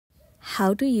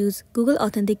How to use Google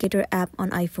Authenticator app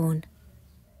on iPhone.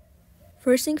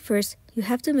 First thing first, you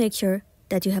have to make sure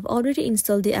that you have already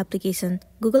installed the application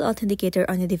Google Authenticator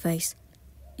on your device.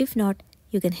 If not,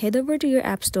 you can head over to your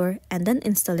App Store and then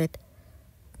install it.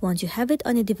 Once you have it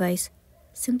on your device,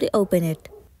 simply open it.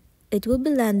 It will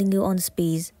be landing you on this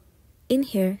page. In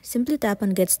here, simply tap on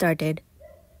Get Started.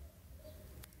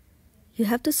 You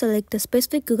have to select the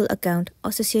specific Google account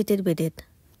associated with it.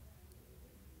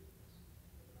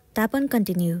 Tap on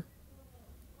Continue.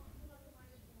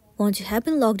 Once you have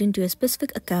been logged into a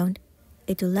specific account,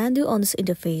 it will land you on this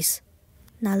interface.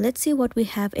 Now let's see what we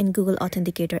have in Google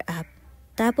Authenticator app.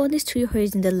 Tap on this three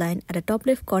horizontal line at the top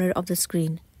left corner of the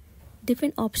screen.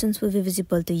 Different options will be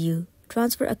visible to you: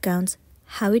 transfer accounts,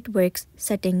 how it works,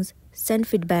 settings, send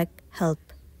feedback, help.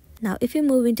 Now if you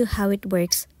move into how it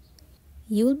works,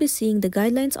 you will be seeing the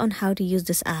guidelines on how to use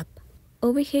this app.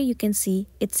 Over here you can see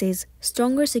it says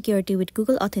stronger security with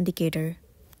Google Authenticator.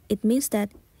 It means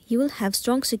that you will have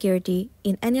strong security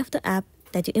in any of the app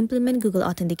that you implement Google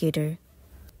Authenticator.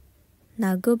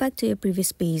 Now go back to your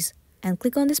previous page and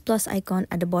click on this plus icon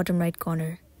at the bottom right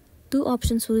corner. Two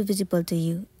options will be visible to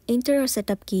you: enter your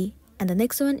setup key, and the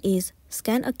next one is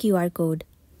scan a QR code.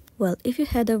 Well, if you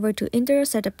head over to enter your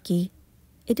setup key,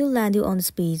 it will land you on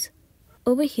this page.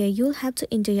 Over here you will have to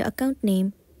enter your account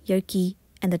name, your key,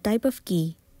 and the type of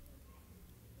key.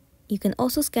 You can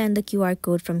also scan the QR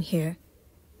code from here.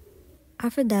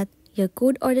 After that, your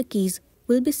code or the keys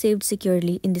will be saved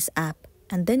securely in this app,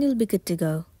 and then you'll be good to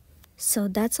go. So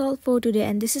that's all for today,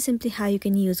 and this is simply how you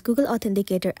can use Google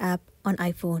Authenticator app on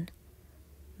iPhone.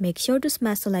 Make sure to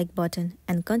smash the like button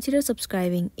and consider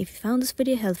subscribing if you found this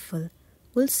video helpful.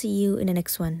 We'll see you in the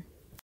next one.